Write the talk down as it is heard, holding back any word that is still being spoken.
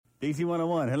DC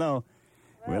 101, hello.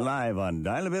 We're live on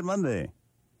Dial-A-Bit Monday.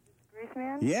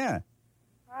 Greasman? Yeah.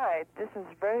 Hi, this is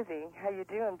Rosie. How you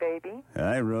doing, baby?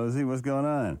 Hi, Rosie. What's going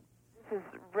on? This is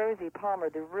Rosie Palmer,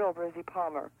 the real Rosie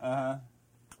Palmer. Uh-huh.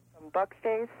 From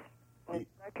Buckface,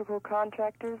 Electrical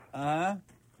Contractors, Uh-huh.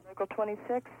 Local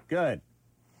 26. Good.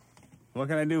 What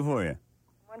can I do for you?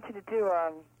 I want you to do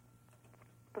a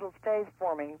little stave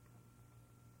for me.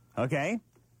 Okay.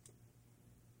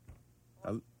 I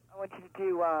want you to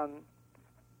do,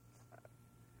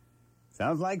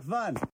 Sounds like fun.